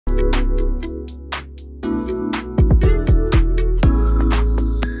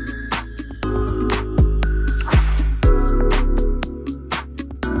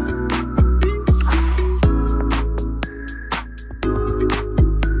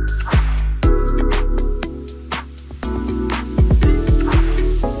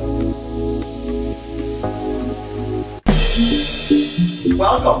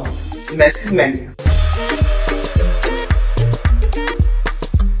It's Mercy's menu.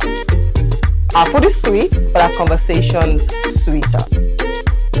 Our food is sweet, but our conversations sweeter.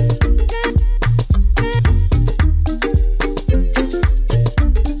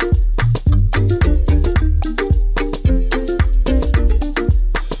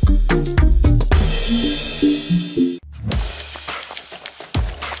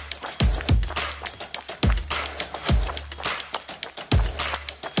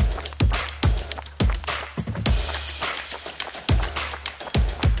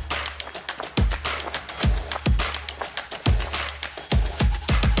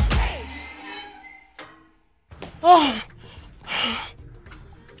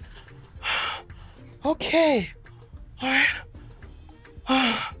 Okay, all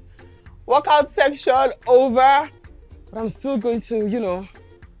right. Workout section over, but I'm still going to, you know,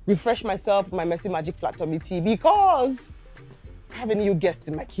 refresh myself with my Mercy Magic Flat Tummy tea because I have a new guest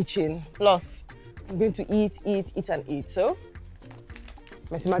in my kitchen. Plus, I'm going to eat and eat. So,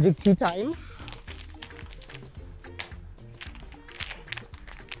 Mercy Magic tea time.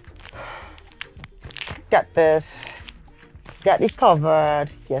 Got this. Got it covered.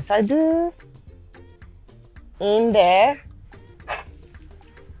 Yes, I do. In there.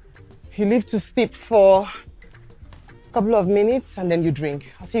 You leave to steep for a couple of minutes and then you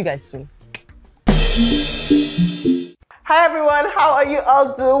drink. I'll see you guys soon. Hi everyone, how are you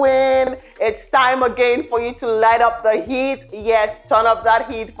all doing? It's time again for you to light up the heat. Yes, turn up that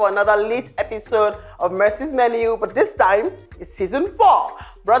heat for another lit episode of Mercy's Menu, but this time it's season 4,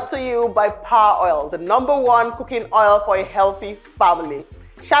 brought to you by Power Oil, the #1 cooking oil for a healthy family.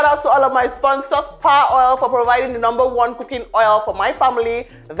 Shout out to all of my sponsors, Power Oil, for providing the #1 cooking oil for my family.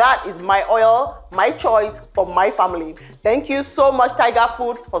 That is my oil, my choice for my family. Thank you so much, Tiger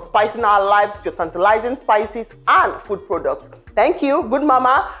Foods, for spicing our lives with your tantalizing spices and food products. Thank you, Good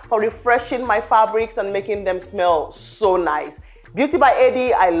Mama, for refreshing my fabrics and making them smell so nice. Beauty by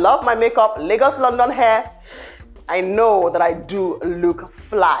AD, I love my makeup. Lagos London Hair, I know that I do look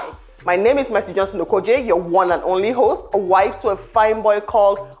fly. My name is Mercy Johnson Okoje, your one and only host, a wife to a fine boy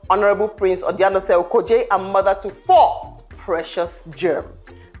called Honorable Prince Odianose Okoje, and mother to 4 precious germs.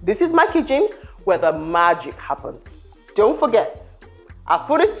 This is my kitchen where the magic happens. Don't forget, our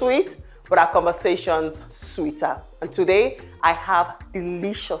food is sweet, but our conversations sweeter. And today, I have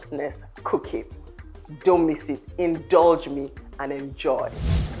deliciousness cooking. Don't miss it. Indulge me and enjoy.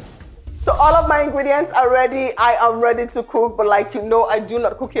 So all of my ingredients are ready. I am ready to cook, but like you know, I do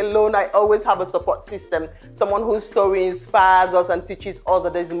not cook alone. I always have a support system. Someone whose story inspires us and teaches us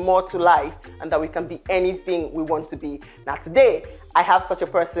that there's more to life and that we can be anything we want to be. Now today, I have such a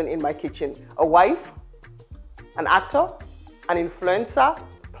person in my kitchen. A wife, an actor, an influencer,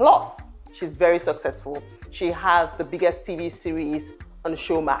 plus she's very successful. She has the biggest TV series on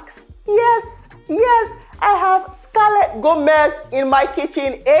Showmax. Yes, I have Scarlet Gomez in my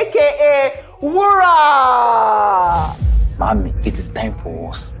kitchen, aka WURA! Mommy, it is time for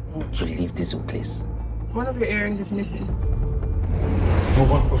us to leave this place. One of your earrings is missing. No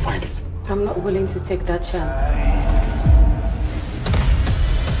one will find it. I'm not willing to take that chance.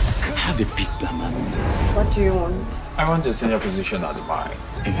 I have a big plan, Mommy. What do you want? I want a senior position at the bank.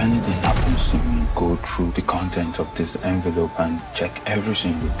 If anything happens to me, go through the content of this envelope and check every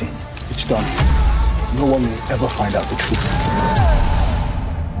single thing. It's done. No one will ever find out the truth.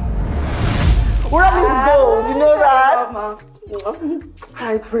 WURA means gold, you know that? Mama.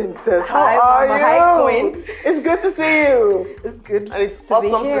 Hi, princess. How Hi, are Mama. you? Hi, queen. It's good to see you. It's good And it's to be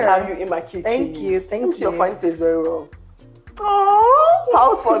awesome here. to have you in my kitchen. Thank you, thank You see your you. fine face very well. Oh,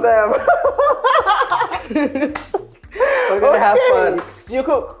 pause for them. We're gonna have fun. Do you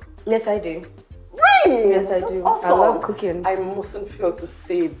cook? Yes, I do. Really? Yes, I That's do. Awesome. I love cooking. I mustn't fail to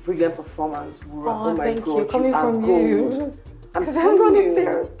say brilliant performance, WURA. Oh, my thank God, you. Coming are from gold. you. I'm Because telling I'm you. gonna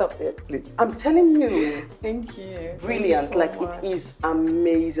tear. Stop it, please. I'm telling you. Thank you. Brilliant. Thank you Like so much. it is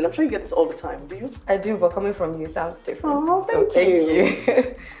amazing. I'm sure you get this all the time, do you? I do, but coming from you sounds different. Oh, so thank you.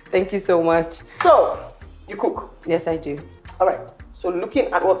 you. Thank you so much. So, you cook. Yes, I do. All right. So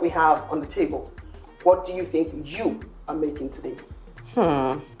looking at what we have on the table, what do you think you are making today?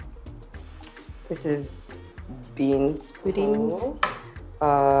 This is beans pudding.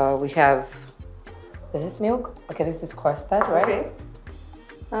 Oh. We have, is this milk? Okay, this is custard, right?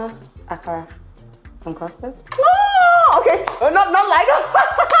 Okay. Akara and custard. Oh, okay. Not like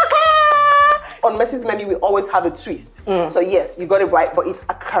on Mercy's menu, we always have a twist. So yes, you got it right, but it's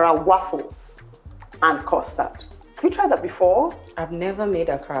Akara Waffles and custard. Have you tried that before? I've never made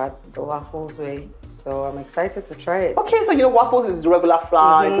akara the waffles way, so I'm excited to try it. Okay, so you know waffles is the regular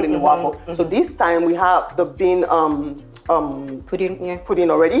flour you put in the waffle. So this time we have the bean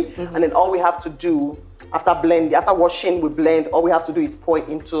pudding already, and then all we have to do after washing, we blend. All we have to do is pour it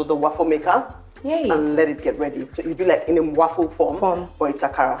into the waffle maker. Yay. And let it get ready. So you do like in a waffle form. But it's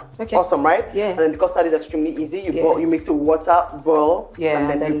akara. Okay. Awesome, right? Yeah. And then the custard is extremely easy. You mix it with water, boil,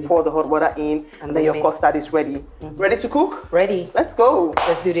 and then you pour the hot water in, and then your custard is ready. Ready to cook? Ready. Let's go.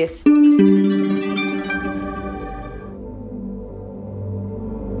 Let's do this.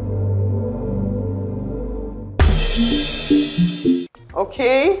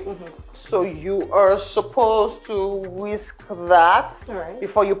 Okay. So you are supposed to whisk that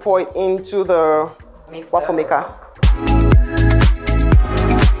before you pour it into the waffle maker.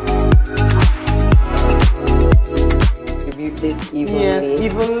 Distribute this evenly. Yes,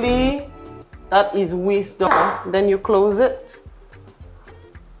 evenly. That is whisked down. Then you close it.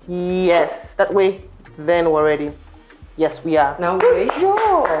 Yes, that way. Then we're ready. Yes, we are. Now wait.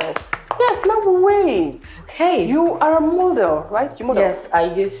 Yes, now we wait. Okay. You are a model, right? You model. Yes, I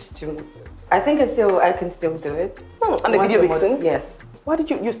used to. I think I can still do it. And the video vixen? Yes. Why did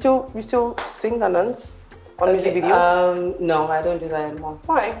you still sing and dance on music videos? No, I don't do that anymore.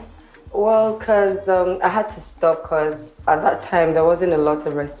 Why? Well, because I had to stop because at that time there wasn't a lot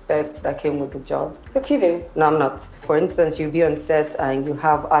of respect that came with the job. You're kidding? No, I'm not. For instance, you'll be on set and you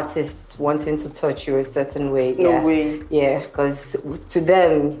have artists wanting to touch you a certain way. No way. Yeah, because to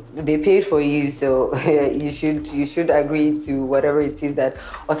them, they paid for you, so you should agree to whatever it is that,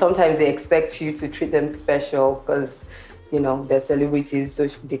 or sometimes they expect you to treat them special because, you know, they're celebrities, so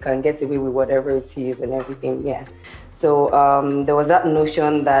they can get away with whatever it is and everything, yeah. So there was that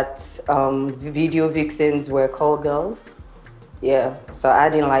notion that video vixens were call girls. Yeah, so I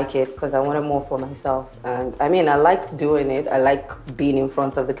didn't like it because I wanted more for myself. And I mean, I liked doing it. I like being in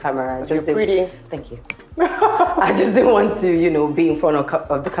front of the camera. You're pretty. Thank you. I just didn't want to, you know, be in front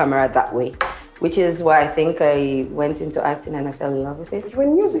of the camera that way. Which is why I think I went into acting and I fell in love with it. You were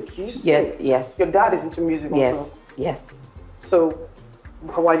in music, you used to sing. Yes. Your dad is into music also. Yes. So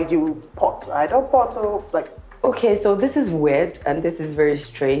why did you pot? I don't pot or like... Okay, so this is weird and this is very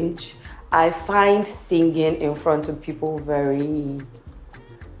strange. I find singing in front of people very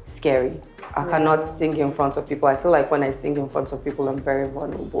scary. I cannot sing in front of people. I feel like when I sing in front of people, I'm very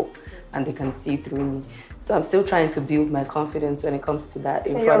vulnerable and they can see through me. So I'm still trying to build my confidence when it comes to that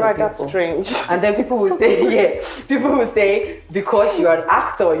in front of people. That's strange. And then people will say, people will say, because you're an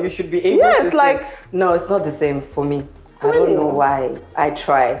actor, you should be able to sing. No, it's not the same for me. I don't know why. I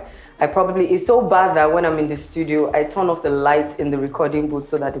try. It's so bad that when I'm in the studio, I turn off the lights in the recording booth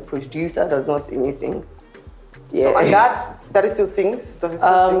so that the producer does not see me sing. Yeah. So and Daddy still sings? Does he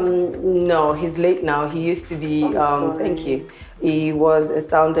still sing? No, he's late now. He used to be, thank you. He was a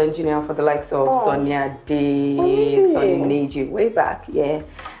sound engineer for the likes of Sonia Day, Sonny Neji, way back, yeah.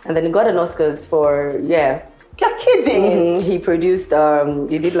 And then he got an Oscars for, You're kidding? He produced,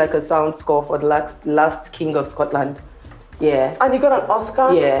 he did like a sound score for the last King of Scotland. Yeah. And he got an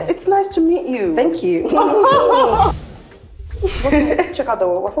Oscar? Yeah. It's nice to meet you. Thank you. Check out the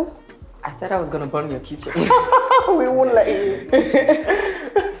waffle. I said I was going to burn your kitchen. We won't let you.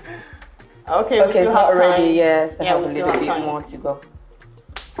 Okay, it's hot already, yes. I have a little bit time. more to go.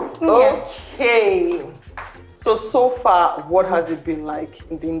 Okay. So far, what has it been like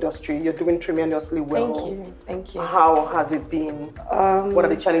in the industry? You're doing tremendously well. Thank you. How has it been? What are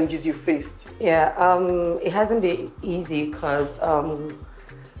the challenges you faced? Yeah, it hasn't been easy because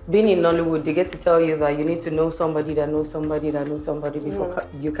being in Nollywood, they get to tell you that you need to know somebody that knows somebody that knows somebody before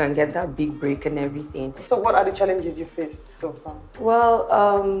you can get that big break and everything. So what are the challenges you faced so far?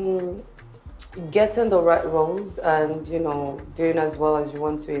 Well, getting the right roles and, you know, doing as well as you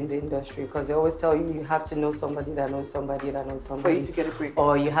want to in the industry, because they always tell you have to know somebody that knows somebody that knows somebody. For you to get a break.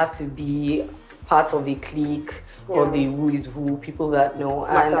 Or you have to be part of the clique or the who is who, people that know.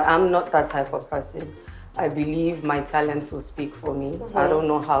 And I'm not that type of person. I believe my talents will speak for me. I don't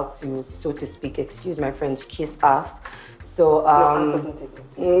know how to, so to speak, excuse my French, kiss ass. So ass doesn't take it.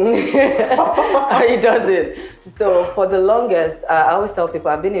 it doesn't. So for the longest, I always tell people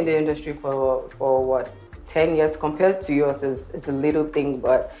I've been in the industry for what, 10 years. Compared to yours is a little thing,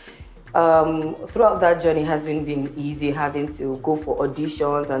 but throughout that journey hasn't been easy, having to go for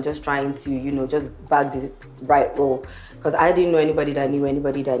auditions and just trying to, you know, just bag the right role. Because I didn't know anybody that knew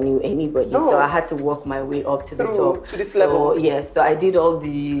anybody that knew anybody. No. So I had to work my way up to the top. To this level. Yes, so I did all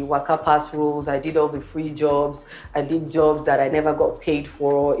the Waka Pass roles, I did all the free jobs, I did jobs that I never got paid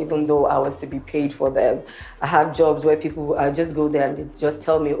for, even though I was to be paid for them. I have jobs where people, I just go there and they just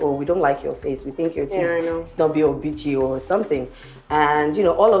tell me, oh, we don't like your face, we think you're too snobby or bitchy or something. And, you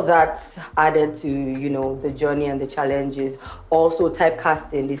know, all of that added to, you know, the journey and the challenges. Also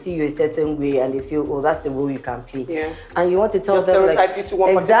typecasting, they see you a certain way and they feel, oh, that's the role you can play. Yes. And you want to tell just them, like, you to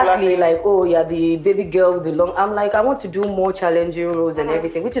one exactly, like, oh, yeah, the baby girl with the long, I'm like, I want to do more challenging roles and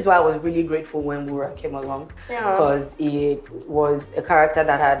everything, which is why I was really grateful when WURA came along. Because it was a character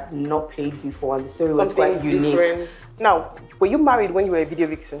that I had not played before and the story was quite unique. Different. Now, were you married when you were a video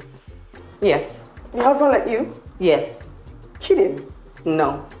vixen? Yes. Your husband like you? Yes. Kidding?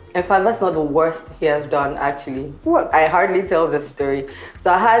 No. In fact, that's not the worst he has done, actually. What? I hardly tell the story.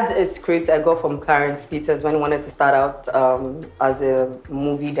 So I had a script I got from Clarence Peters when he wanted to start out as a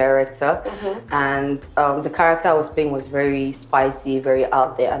movie director. And the character I was playing was very spicy, very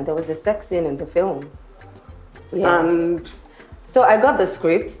out there. And there was a sex scene in the film. Yeah. And so I got the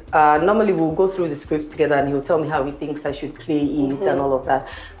script. Normally we'll go through the scripts together and he'll tell me how he thinks I should play it and all of that.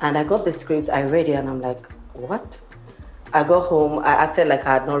 And I got the script, I read it and I'm like, what? I got home, I acted like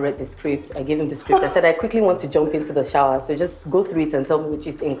I had not read the script. I gave him the script. I said, I quickly want to jump into the shower. So just go through it and tell me what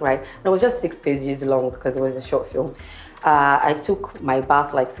you think, right? And it was just 6 pages long because it was a short film. I took my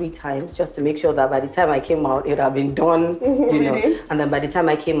bath like 3 times just to make sure that by the time I came out, it had been done, you know. And then by the time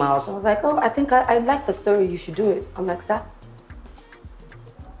I came out, I was like, oh, I think I like the story, you should do it. I'm like, sir,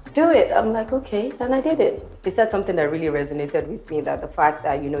 do it. I'm like, okay, and I did it. He said something that really resonated with me, that the fact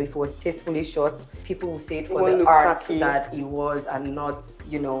that, you know, if it was tastefully shot, people will say it for the art that it was and not,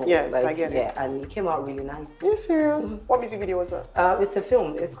 you know, like, I get it. And it came out really nice. Are you serious? What music video was that? It's a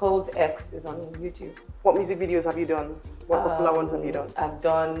film. It's called X. It's on YouTube. What music videos have you done? What popular ones have you done? I've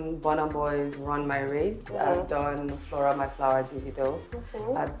done Burna Boy's Run My Race. I've done Flora My Flower Davido.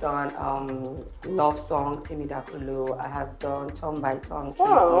 I've done Love Song Timmy Dakulu. I have done Tongue by Tongue.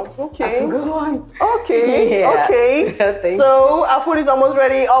 Wow, okay. I can go on. Okay, okay. So our food is almost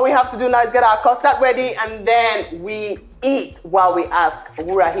ready. All we have to do now is get our custard ready and then we eat while we ask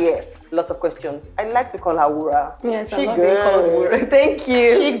WURA here lots of questions. I like to call her WURA. Yes, I love being called WURA. Thank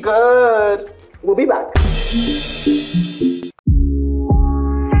you. She good. We'll be back.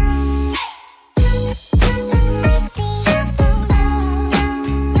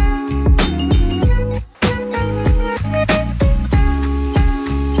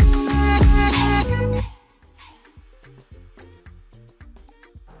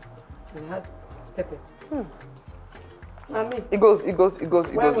 It has pepper. It goes. It goes. I'm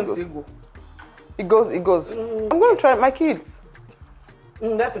going to try it, my kids.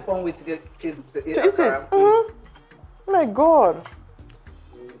 That's a fun way to get kids to eat it. Oh my God.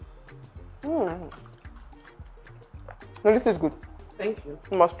 No, this is good. Thank you.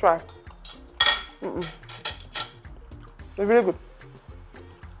 You must try. It's really good.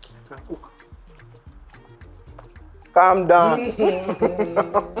 I can cook. Calm down.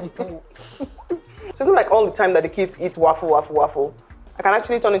 So it's not like all the time that the kids eat waffle. I can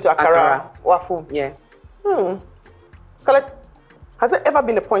actually turn into Akara waffle. Yeah. Scarlet, has there ever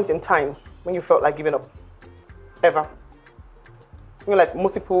been a point in time when you felt like giving up? Ever? You know, like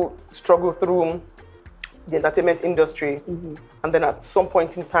most people struggle through the entertainment industry, and then at some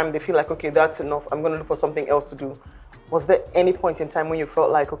point in time they feel like, okay, that's enough. I'm going to look for something else to do. Was there any point in time when you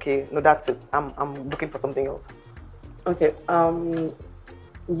felt like, okay, no, that's it. I'm looking for something else? Okay.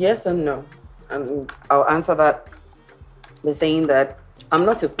 Yes and no. And I'll answer that by saying that I'm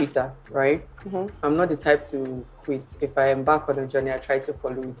not a quitter, right? I'm not the type to quit. If I embark on a journey, I try to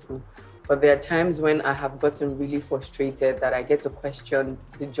follow it through. But there are times when I have gotten really frustrated that I get to question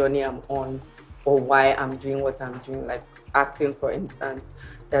the journey I'm on or why I'm doing what I'm doing, like acting, for instance.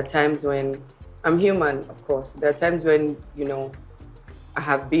 There are times when I'm human, of course. There are times when, you know, I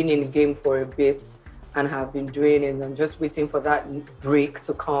have been in the game for a bit and have been doing it and just waiting for that break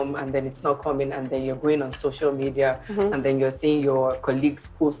to come, and then it's not coming, and then you're going on social media and then you're seeing your colleagues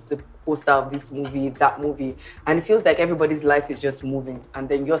post the poster of this movie, that movie, and it feels like everybody's life is just moving and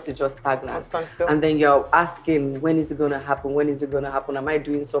then yours is just stagnant. And then you're asking, when is it going to happen? When is it going to happen? Am I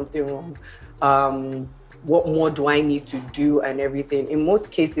doing something wrong? What more do I need to do and everything? In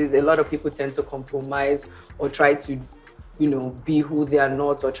most cases, a lot of people tend to compromise or try to, you know, be who they are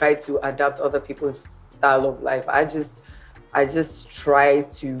not, or try to adapt other people's style of life. I just try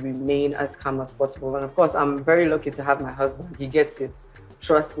to remain as calm as possible. And of course, I'm very lucky to have my husband. He gets it.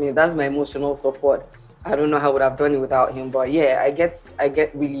 Trust me, that's my emotional support. I don't know how I would have done it without him, but yeah, I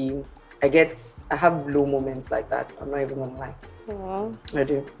have low moments like that. I'm not even gonna lie. Aww. I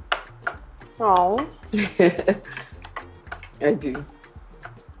do. Oh. I do.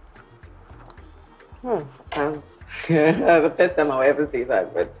 That's the first time I'll ever say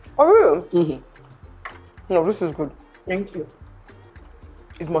that, but. Oh, really? No, this is good. Thank you.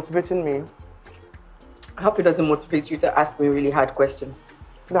 It's motivating me. I hope it doesn't motivate you to ask me really hard questions.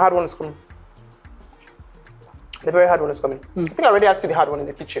 The hard one is coming. The very hard one is coming. I think I already asked you the hard one in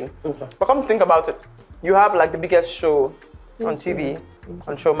the kitchen. Okay. But come to think about it, you have like the biggest show on TV,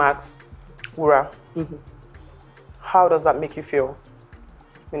 on Showmax, WURA. How does that make you feel?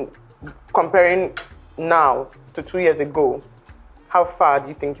 I mean, comparing now to 2 years ago, how far do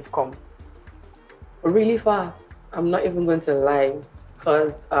you think you've come? Really far. I'm not even going to lie.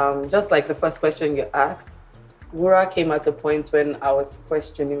 Because just like the first question you asked, WURA came at a point when I was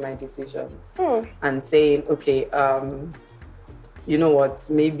questioning my decisions and saying, okay, you know what,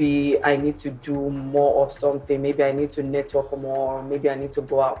 maybe I need to do more of something. Maybe I need to network more. Maybe I need to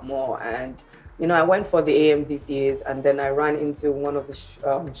go out more. And, you know, I went for the AMVCAs and then I ran into one of the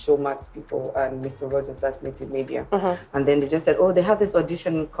Showmax people and Mr. Rogers, that's Native Media. And then they just said, oh, they have this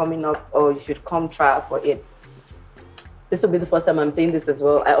audition coming up, or you should come try out for it. This will be the first time I'm saying this as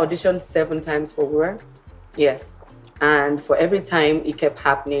well. I auditioned 7 times for WURA. Yes. And for every time it kept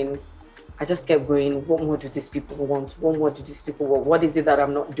happening, I just kept going, what more do these people want? What more do these people want? What is it that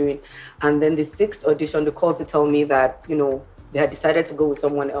I'm not doing? And then the 6th audition, they called to tell me that, you know, they had decided to go with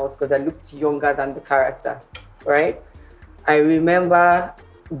someone else because I looked younger than the character, right? I remember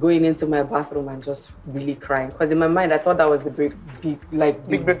going into my bathroom and just really crying. Because in my mind, I thought that was the big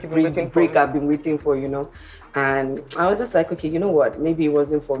break I've been waiting for, you know? And I was just like, okay, you know what? Maybe it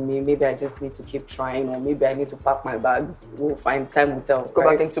wasn't for me. Maybe I just need to keep trying, or maybe I need to pack my bags. We'll find, time will tell. Go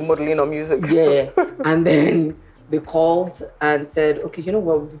back into modeling or music. Yeah. And then they called and said, okay, you know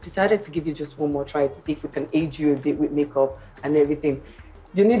what? We've decided to give you just one more try to see if we can aid you a bit with makeup and everything.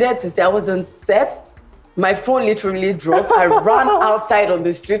 You needed to say I was on set. My phone literally dropped. I ran outside on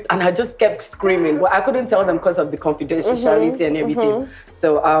the street and I just kept screaming. But I couldn't tell them because of the confidentiality and everything.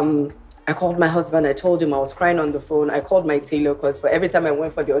 So I called my husband. I told him I was crying on the phone. I called my tailor because for every time I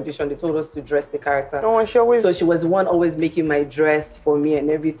went for the audition, they told us to dress the character. Oh, and she always... So she was the one always making my dress for me and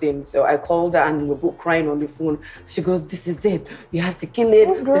everything. So I called her and we were both crying on the phone. She goes, this is it. You have to kill it.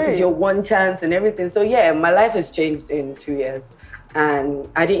 This is your one chance and everything. So yeah, my life has changed in 2 years. And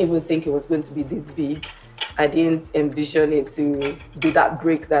I didn't even think it was going to be this big. I didn't envision it to be that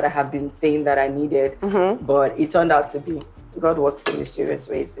break that I have been saying that I needed. But it turned out to be. God works in mysterious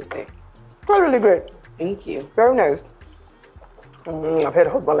ways this day. Really great. Thank you. Very nice. I've had a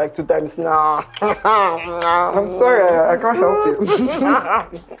husband like 2 times now. I'm sorry, I can't help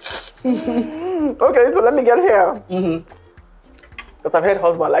it. Okay, so let me get here. Because I've had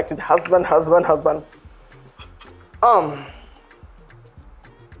husband like husband.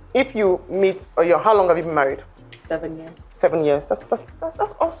 If you meet, how long have you been married? 7 years. 7 years.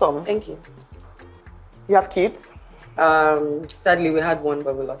 That's awesome. Thank you. You have kids? Sadly, we had one,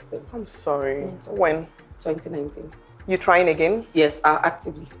 but we lost it. I'm sorry. When? 2019. You trying again? Yes,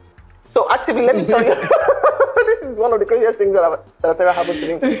 actively. So actively, let me tell you, this is one of the craziest things that has ever happened to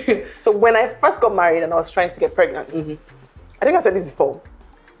me. So when I first got married and I was trying to get pregnant, I think I said this before.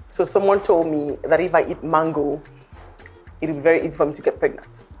 So someone told me that if I eat mango, it will be very easy for me to get pregnant.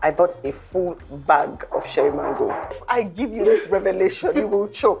 I bought a full bag of cherry mango. If I give you this revelation, you will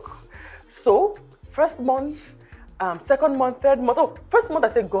choke. So, first month, second month, third month. Oh, first month I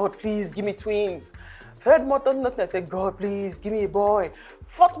said, God, please give me twins. Third month, nothing. I said, God, please give me a boy.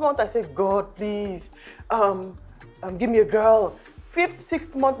 Fourth month, I said, God, please give me a girl. Fifth,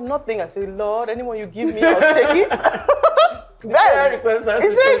 sixth month, nothing. I said, Lord, anyone you give me, I'll take it. Then, it's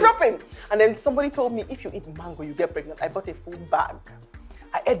really dropping. And then somebody told me, if you eat mango, you get pregnant. I bought a full bag.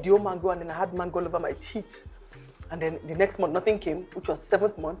 I ate the whole mango and then I had mango all over my teeth. And then the next month, nothing came, which was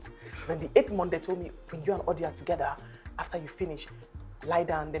 7th month. Then the 8th month, they told me, when you and Odi are together, after you finish, lie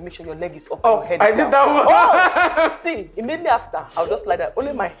down, then make sure your leg is up and your head is down. I did that one. See, immediately after, I'll just lie down.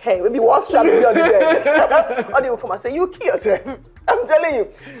 Only my hair, maybe one strap will be on the bed. Odi will come and say, you kill yourself. I'm telling you.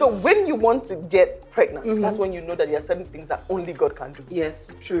 So when you want to get pregnant, that's when you know that there are certain things that only God can do. Yes,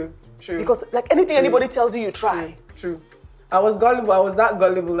 true. Because like anything anybody tells you, you try. True. I was gullible. I was that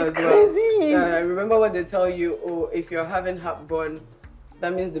gullible as well. Crazy. I remember when they tell you, oh, if you're having heartburn,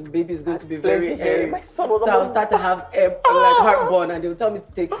 that means the baby is going to be very hairy. My son was I'll start to have like heartburn, and they'll tell me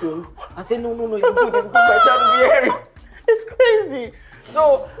to take Tums. I say, no, it's good. My child will be hairy. It's crazy.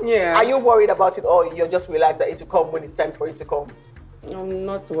 So, are you worried about it, or you're just relaxed that it will come when it's time for it to come? I'm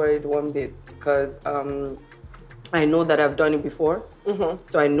not worried one bit because I know that I've done it before.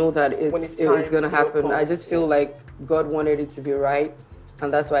 So I know that it's going to happen. I just feel like God wanted it to be right,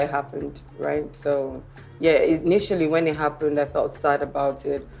 and that's why it happened, right? So yeah, initially when it happened, I felt sad about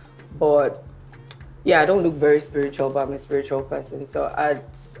it, but yeah, I don't look very spiritual, but I'm a spiritual person. So at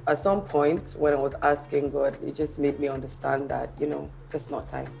some point when I was asking God, it just made me understand that, you know, it's not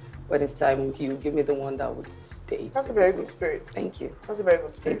time. When it's time, you give me the one that would stay. That's a very good spirit. Thank you. That's a very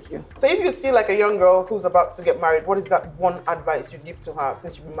good spirit. Thank you. So if you see like a young girl who's about to get married, what is that one advice you'd give to her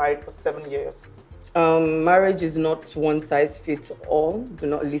since you've been married for 7 years? Marriage is not one size fits all. Do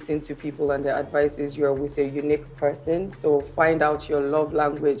not listen to people and their advices. You're with a unique person. So find out your love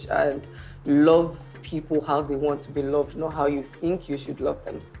language and love people how they want to be loved, not how you think you should love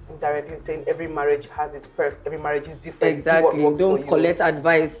them. Directly saying every marriage has its perks, every marriage is different. Exactly. Don't collect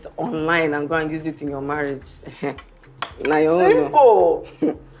advice online and go and use it in your marriage. Simple.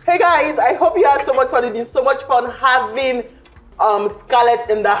 Hey guys, I hope you had so much fun. It's been so much fun having Scarlet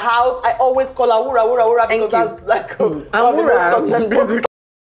in the house. I always call her WURA because that's like one of the most successful.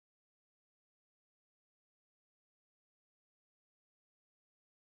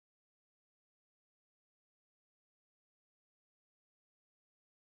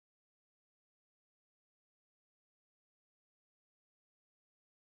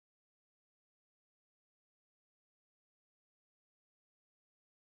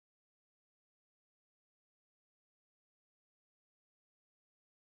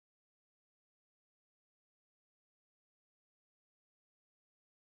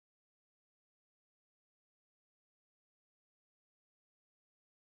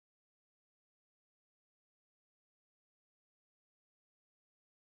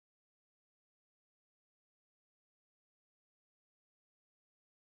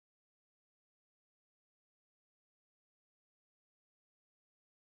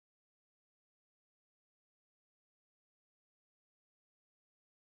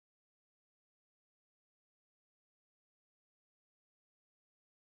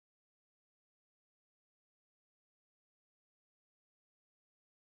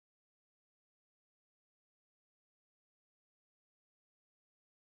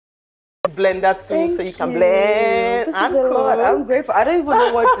 Blender too, so you can blend. This is a lot. I'm grateful. I don't even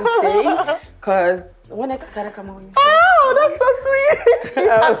know what to say because when next can I come on? Oh, that's so sweet.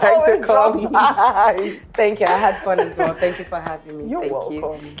 I would like to come. Thank you. I had fun as well. Thank you for having me. You're thank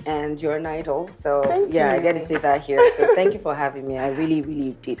welcome. you. And you're an idol, so Thank yeah, you. I get to say that here. So thank you for having me. I really,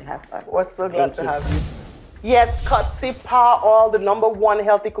 really did have fun. We're so glad to Thank have you. Yes, Custard Power Oil, the #1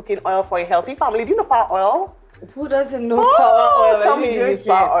 healthy cooking oil for a healthy family. Do you know power oil? Who doesn't know power oil? Tell me you use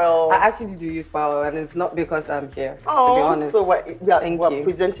power oil. I actually do use power oil, and it's not because I'm here, to be Oh, honest. so we're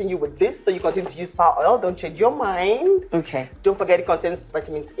presenting you with this, so you continue to use power oil. Don't change your mind. Okay. Don't forget it contains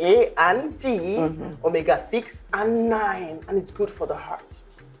vitamins A and D, omega-6 and 9, and it's good for the heart.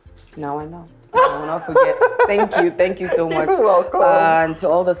 Now I know. I will not forget. Thank you so much. You're welcome. And to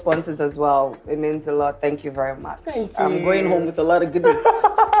all the sponsors as well, it means a lot. Thank you very much. Thank you. I'm going home with a lot of goodies.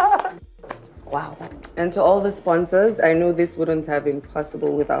 Wow. And to all the sponsors, I know this wouldn't have been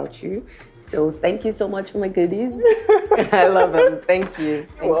possible without you. So thank you so much for my goodies. I love them. Thank you.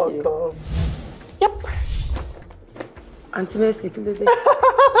 You're welcome. Yep. Auntie Mercy, today.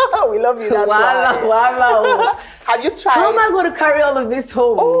 We love you. That's why. Wow. Have you tried? How am I going to carry all of this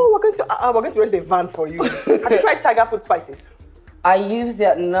home? Oh, we're going to rent a van for you. Have you tried Tiger Food spices? I use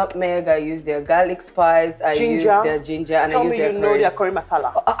their nutmeg, I use their garlic spice, I use their ginger, and I use their curry. Tell me you know their curry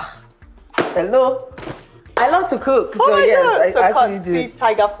masala. Hello? I love to cook, so yes, I actually do.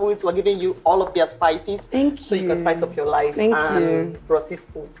 Tiger Foods, we're giving you all of their spices. Thank you. So you can spice up your life. Thank and you. Rossi's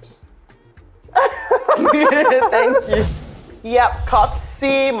food. Thank you. Yep,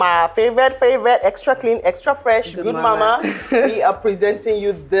 Custard, my favorite, extra clean, extra fresh, good mama. We are presenting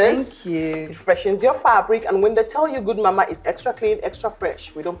you this. Thank you. It freshens your fabric, and when they tell you good mama is extra clean, extra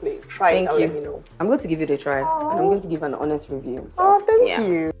fresh, we don't play. Try it and let me know. I'm going to give it a try, and I'm going to give an honest review. So, oh, thank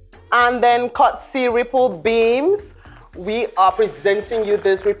you. And then Custard Ripple Beams. We are presenting you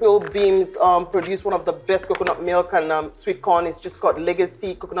this Ripple Beams, produce one of the best coconut milk and sweet corn. It's just called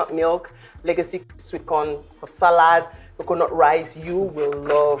Legacy Coconut Milk, Legacy Sweet Corn for salad, coconut rice. You will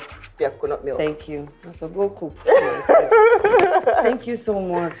love their coconut milk. Thank you. That's a go cook. Thank you so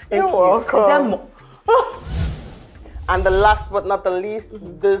much. Thank you. Welcome. Is there more? And the last but not the least,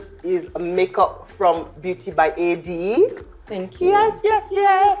 this is a makeup from Beauty by AD. Thank you. Yes.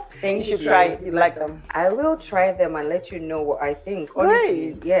 Thank you. You should try it. You like them? I will try them and let you know what I think.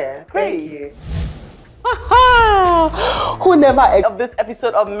 Honestly, Great. yeah. Great. Thank you. Who never of this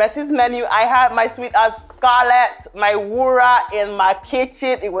episode of Mercy's Menu? I had my sweetheart Scarlet, my WURA in my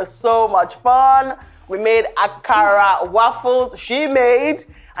kitchen. It was so much fun. We made Akara Waffles she made,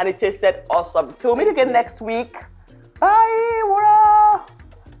 and it tasted awesome. Till we meet again next week. Bye, WURA.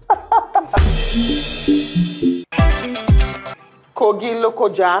 Kogi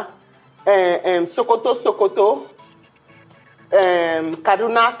Lokoja, Sokoto,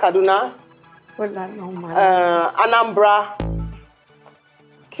 Kaduna. Anambra.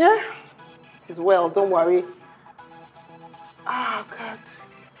 Okay, it is well, don't worry. Ah, God.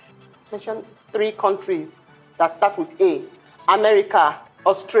 Mention 3 countries that start with A. America,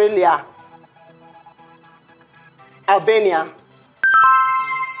 Australia, Albania.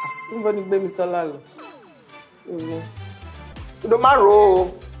 Don't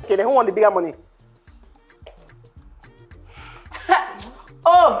marrow. Okay, then who want the bigger money?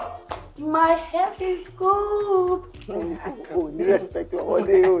 Oh! My head is good. Oh, the respect. Oh,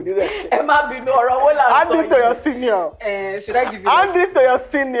 the respect. Emma Binoro, hand it to your senior. Should I give you? Hand it to your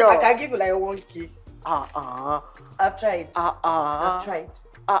senior. I can give you like 1K. I've tried. I've tried.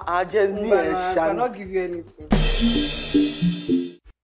 Gen Z. I cannot give you anything.